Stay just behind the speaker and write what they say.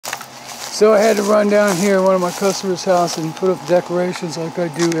So I had to run down here to one of my customers' house and put up decorations like I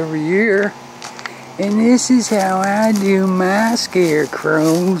do every year. And this is how I do my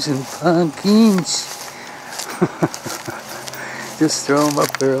scarecrows and pumpkins. Just throw them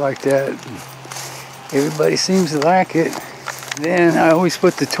up there like that. Everybody seems to like it. Then I always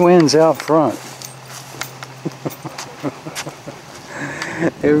put the twins out front.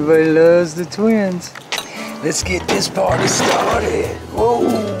 Everybody loves the twins. Let's get this party started. Whoa!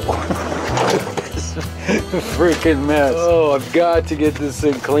 It's a freaking mess. Oh, I've got to get this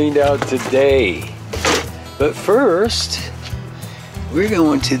thing cleaned out today. But first, we're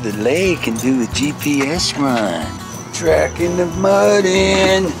going to the lake and do a GPS run. Tracking the mud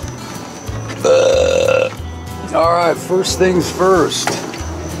in. Alright, first things first.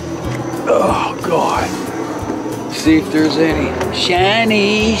 Oh, God. See if there's any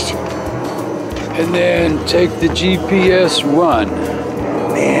shinies. And then take the GPS run.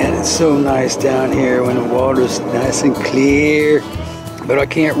 Man, it's so nice down here when the water's nice and clear. But I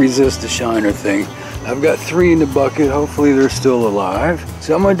can't resist the shiner thing. I've got 3 in the bucket. Hopefully they're still alive.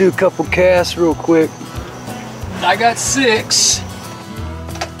 So I'm going to do a couple casts real quick. I got 6.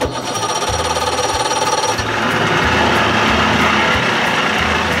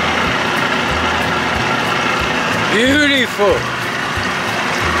 Beautiful.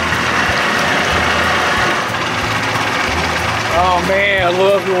 Oh man, I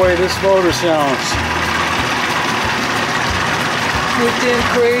love the way this motor sounds. With them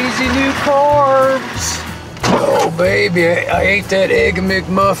crazy new carbs. Oh baby, I ate that egg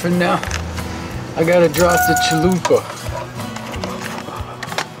McMuffin now. I gotta drop the chalupa.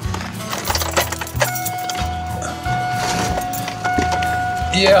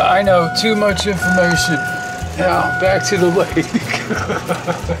 Yeah, I know, too much information. Now, back to the lake.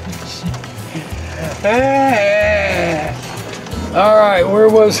 Alright, where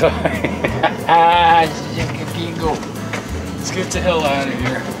was I? Let's get the hell out of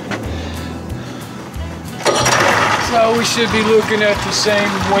here. So we should be looking at the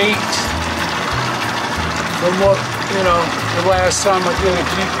same weight from what, you know, the last time I did a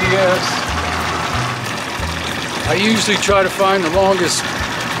GPS. I usually try to find the longest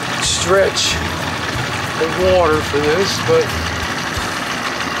stretch of water for this, but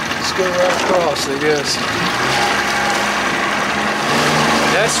let's go right across, I guess.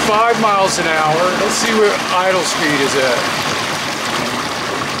 That's 5 miles an hour. Let's see where idle speed is at.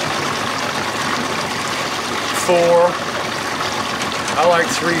 4. I like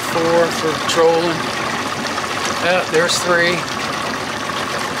 3, 4 for trolling. There's 3.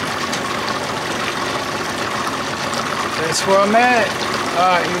 That's where I'm at.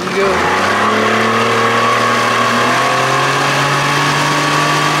 Alright, here we go.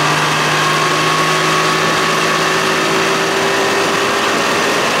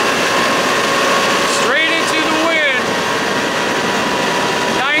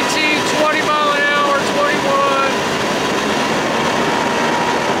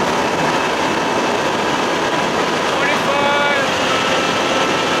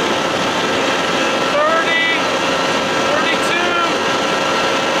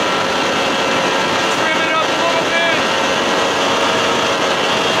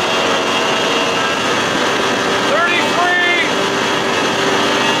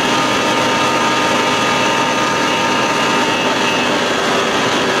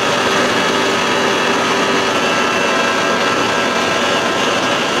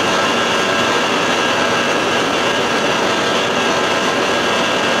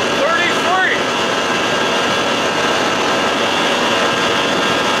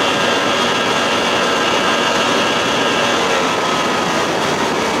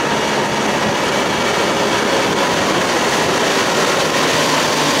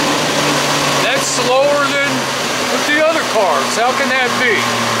 How can that be?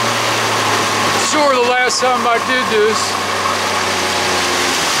 Sure, the last time I did this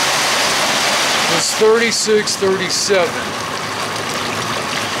was 36, 37.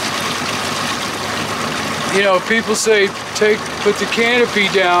 You know, people say put the canopy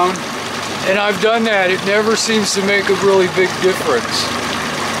down, and I've done that. It never seems to make a really big difference.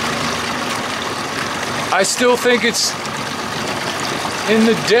 I still think it's in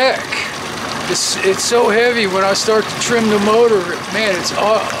the deck. It's so heavy when I start to trim the motor, man, it's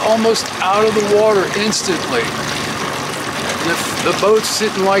almost out of the water instantly. The boat's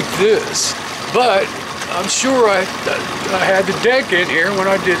sitting like this. But I'm sure I had the deck in here when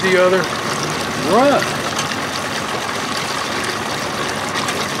I did the other run.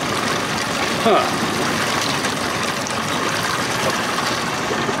 Huh.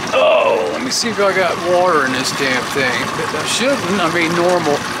 Oh, let me see if I got water in this damn thing. I shouldn't, I mean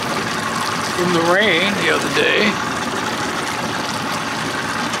normal. from the rain the other day.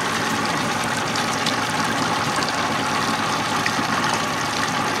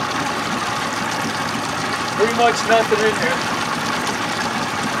 Pretty much nothing in there.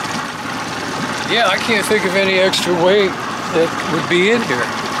 Yeah, I can't think of any extra weight that would be in here.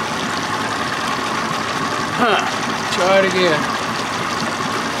 Huh, try it again.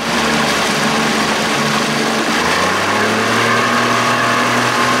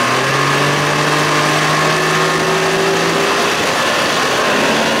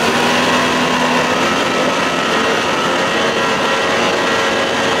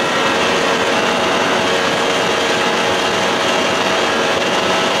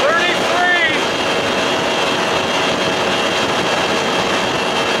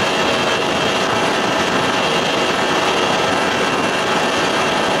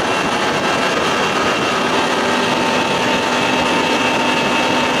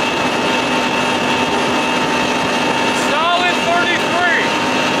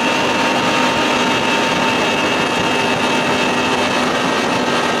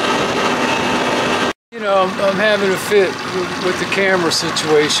 I'm having a fit with the camera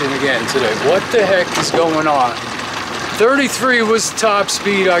situation again today. What the heck is going on? 33 was the top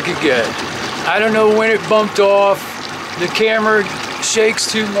speed I could get. I don't know when it bumped off. The camera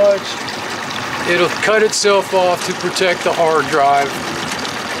shakes too much. It'll cut itself off to protect the hard drive.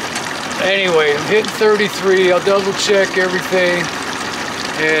 Anyway, I'm hitting 33. I'll double check everything,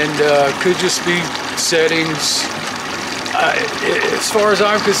 and could just be settings. As far as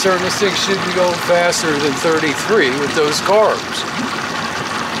I'm concerned, this thing should be going faster than 33 with those carbs.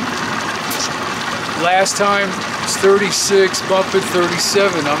 Last time it's 36, bumping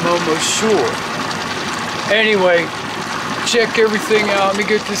 37, I'm almost sure. Anyway, check everything out. Let me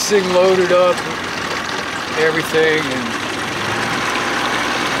get this thing loaded up, everything, and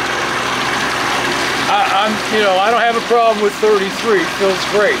I don't have a problem with 33. It feels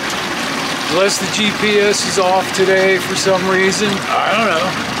great. Unless the GPS is off today for some reason. I don't know.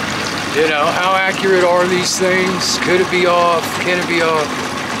 You know, how accurate are these things? Could it be off? Can it be off?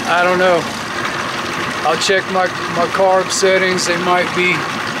 I don't know. I'll check my carb settings. They might be,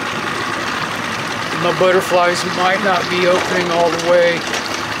 my butterflies might not be opening all the way.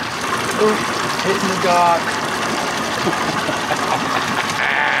 Oop, hitting the dock.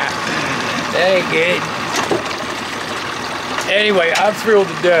 That ain't good. Anyway, I'm thrilled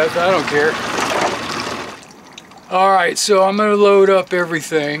to death. I don't care. Alright, so I'm going to load up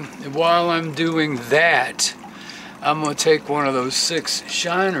everything. And while I'm doing that, I'm going to take one of those 6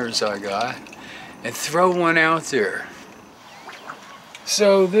 shiners I got and throw one out there.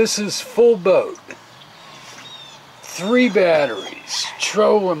 So this is full boat. 3 batteries,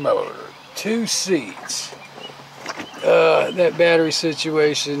 trolling motor, 2 seats. That battery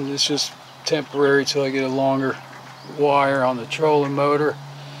situation is just temporary till I get a longer wire on the trolling motor.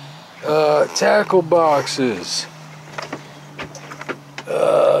 Tackle boxes,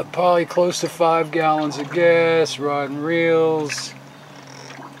 probably close to 5 gallons of gas, rod and reels,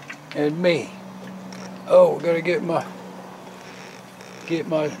 and me. Oh, we're gonna get my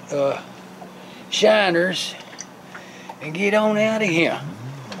shiners and get on out of here.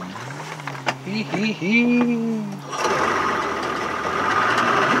 Hee hee hee.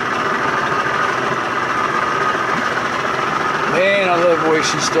 Man, I love the way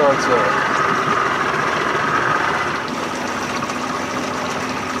she starts up.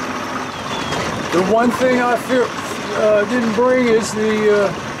 The one thing I didn't bring is the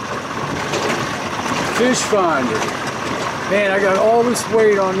fish finder. Man, I got all this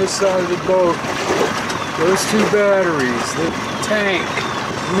weight on this side of the boat. Those 2 batteries, the tank,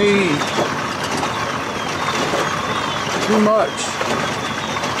 me. Too much.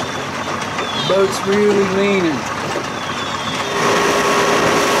 The boat's really leaning.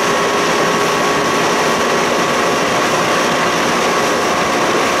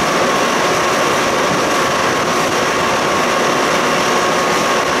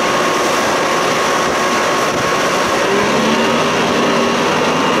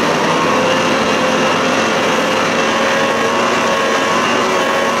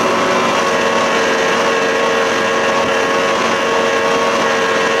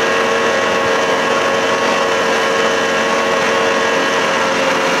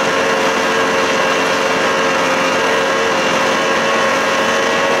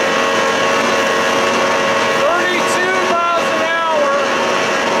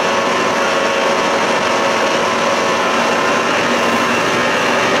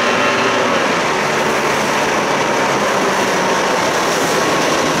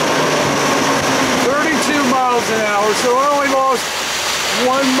 So I only lost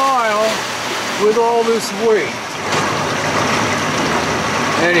 1 mile with all this weight.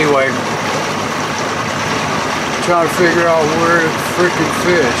 Anyway, trying to figure out where to frickin'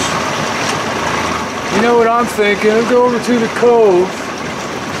 fish. You know what I'm thinking? I'll go over to the cove,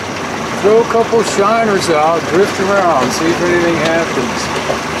 throw a couple shiners out, drift around, see if anything happens.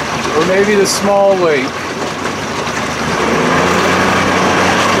 Or maybe the small lake.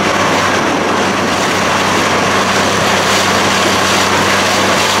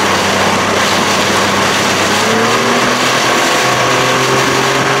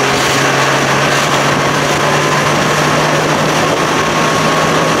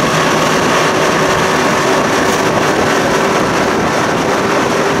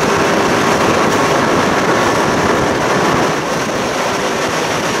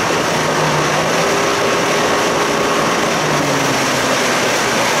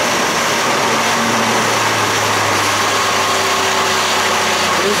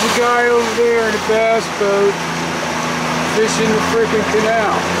 There's a guy over there in a bass boat fishing the frickin'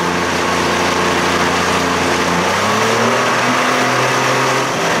 canal.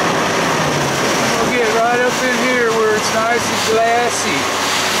 We'll get right up in here where it's nice and glassy.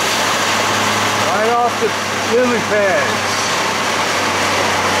 Right off the lily pads.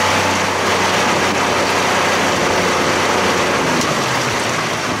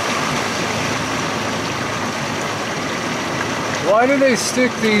 Why do they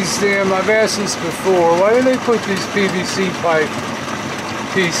stick these damn, I've asked this before, why do they put these PVC pipe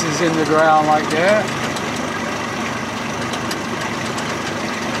pieces in the ground like that?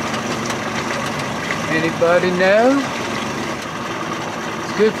 Anybody know?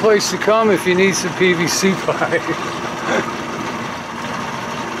 It's a good place to come if you need some PVC pipe.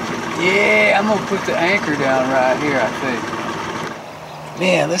 Yeah, I'm gonna put the anchor down right here, I think.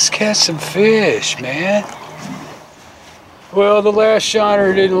 Man, let's catch some fish, man. Well, the last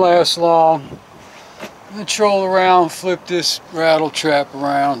shiner didn't last long. I'm gonna troll around, flip this rattle trap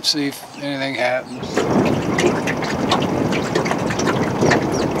around, see if anything happens.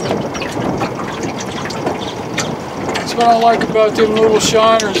 That's what I like about them little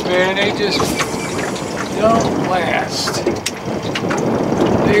shiners, man. They just don't last.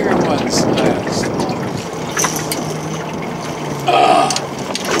 Bigger ones last.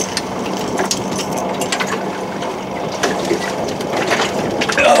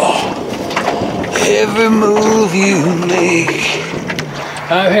 Every move you make.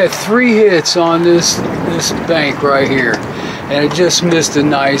 I've had 3 hits on this bank right here, and I just missed a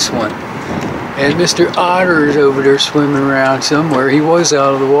nice one. And Mr. Otter is over there swimming around somewhere. He was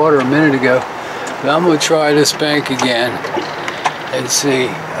out of the water a minute ago. But I'm gonna try this bank again and see.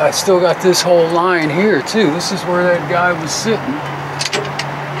 I still got this whole line here too. This is where that guy was sitting.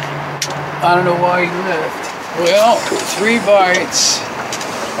 I don't know why he left. Well, 3 bites.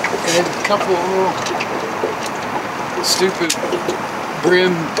 And a couple of little stupid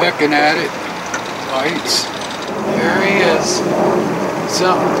brim pecking at it bites. There he is.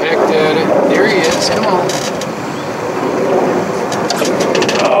 Something pecked at it. There he is. Come on.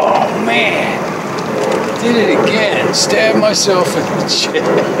 Oh man. Did it again. Stabbed myself in the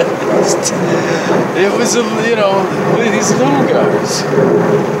chest. It was you know, these little guys.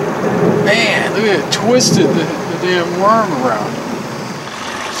 Man, look at it. Twisted the damn worm around.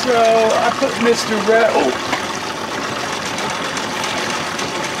 So I put Mr. Rattle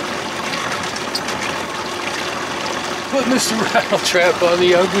Trap on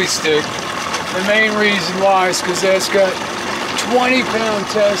the ugly stick. The main reason why is because that's got 20-pound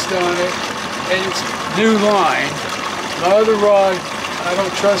test on it and it's new line. My other rod, I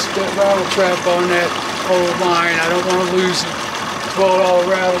don't trust that rattle trap on that old line. I don't want to lose a $12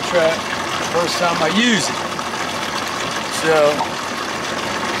 rattle trap the first time I use it. So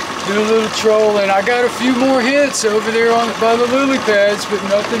do a little trolling. I got a few more hits over there by the lily pads, but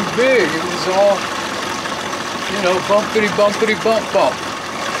nothing big. It was all, you know, bumpity bumpity bump bump.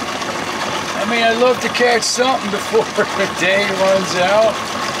 I mean, I'd love to catch something before the day runs out.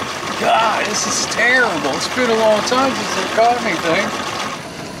 God, this is terrible. It's been a long time since I caught anything.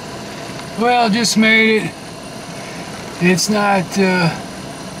 Well, just made it. It's not,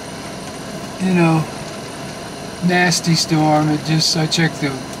 you know, nasty storm. It just, I checked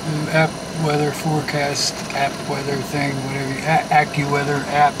the app weather forecast, app weather thing, whatever, AccuWeather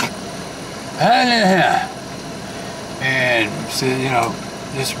app. And said, you know,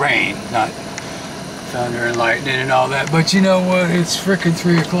 just rain, not thunder and lightning and all that. But you know what? It's freaking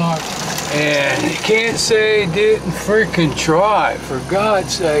 3 o'clock. And you can't say didn't freaking try, for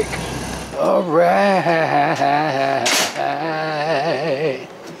God's sake. All right.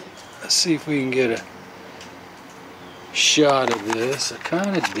 Let's see if we can get a shot of this. I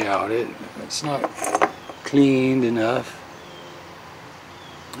kind of doubt it. It's not cleaned enough.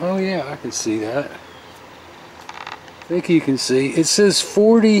 Oh yeah, I can see that. I think you can see. It says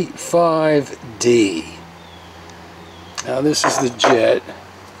 45D. Now this is the jet.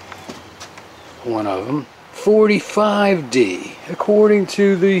 One of them. 45D, according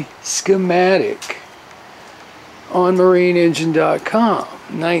to the schematic on marineengine.com.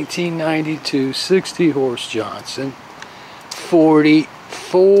 1992 60 horse Johnson.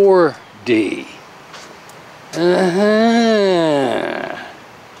 44D.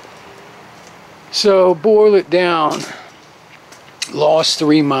 So boil it down, lost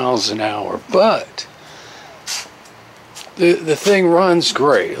 3 miles an hour, but the thing runs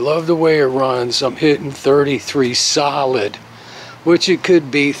great. I love the way it runs. I'm hitting 33 solid, which it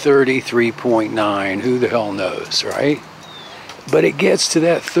could be 33.9, who the hell knows, right? But it gets to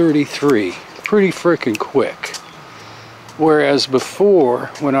that 33 pretty freaking quick. Whereas before,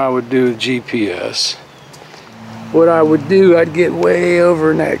 when I would do GPS, what I would do, I'd get way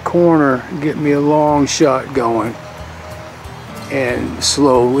over in that corner, get me a long shot going, and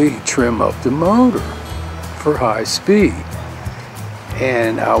slowly trim up the motor for high speed.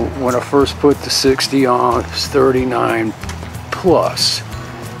 And when I first put the 60 on, it was 39 plus,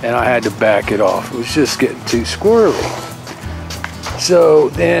 and I had to back it off. It was just getting too squirrely. So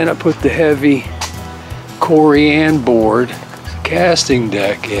then I put the heavy Corian board casting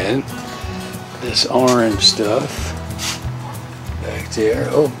deck in, this orange stuff back there.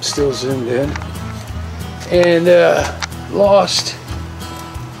 Oh, still zoomed in. And lost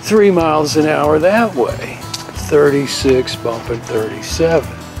 3 miles an hour that way. 36 bumping 37.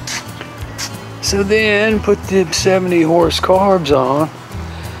 So then put the 70 horse carbs on,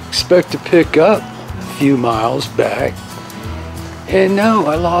 expect to pick up a few miles back, and no,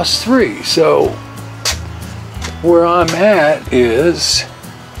 I lost 3. So where I'm at is,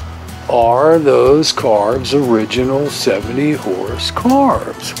 are those carbs original 70 horse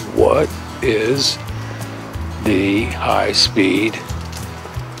carbs? What is the high speed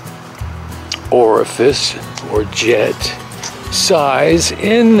orifice or jet size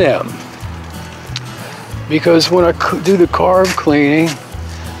in them? Because when I do the carb cleaning,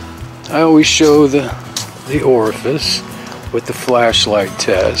 I always show the orifice with the flashlight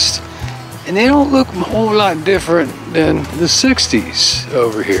test, and they don't look a whole lot different than the 60s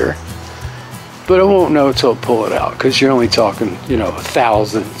over here. But I won't know until I pull it out, because you're only talking, you know,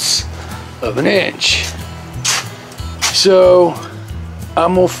 thousandths of an inch. So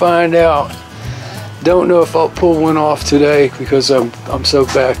I'm gonna find out. Don't know if I'll pull one off today because I'm so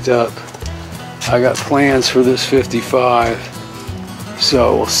backed up. I got plans for this 55,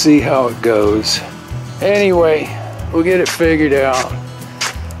 so we'll see how it goes. Anyway, we'll get it figured out.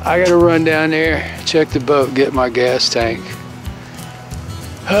 I gotta run down there, check the boat, get my gas tank.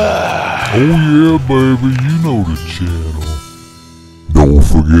 Oh yeah, baby, you know the channel. Don't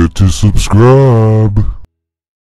forget to subscribe.